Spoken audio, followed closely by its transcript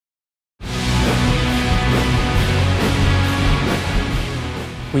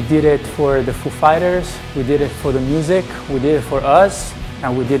We did it for the Foo Fighters, we did it for the music, we did it for us,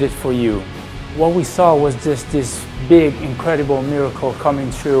 and we did it for you. What we saw was just this big, incredible miracle coming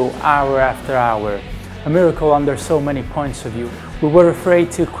true hour after hour. A miracle under so many points of view. We were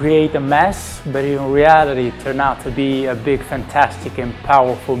afraid to create a mess, but in reality it turned out to be a big, fantastic and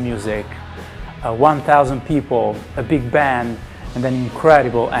powerful music. 1,000 people, a big band, and then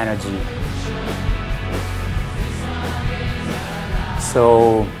incredible energy.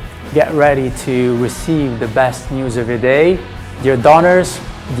 So get ready to receive the best news of the day. Dear donors,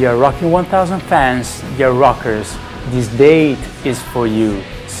 dear Rockin'1000 fans, dear rockers, this date is for you.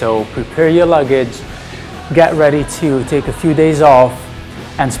 So prepare your luggage, get ready to take a few days off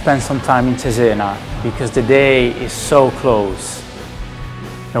and spend some time in Cesena because the day is so close.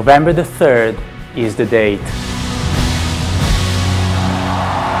 November the 3rd is the date.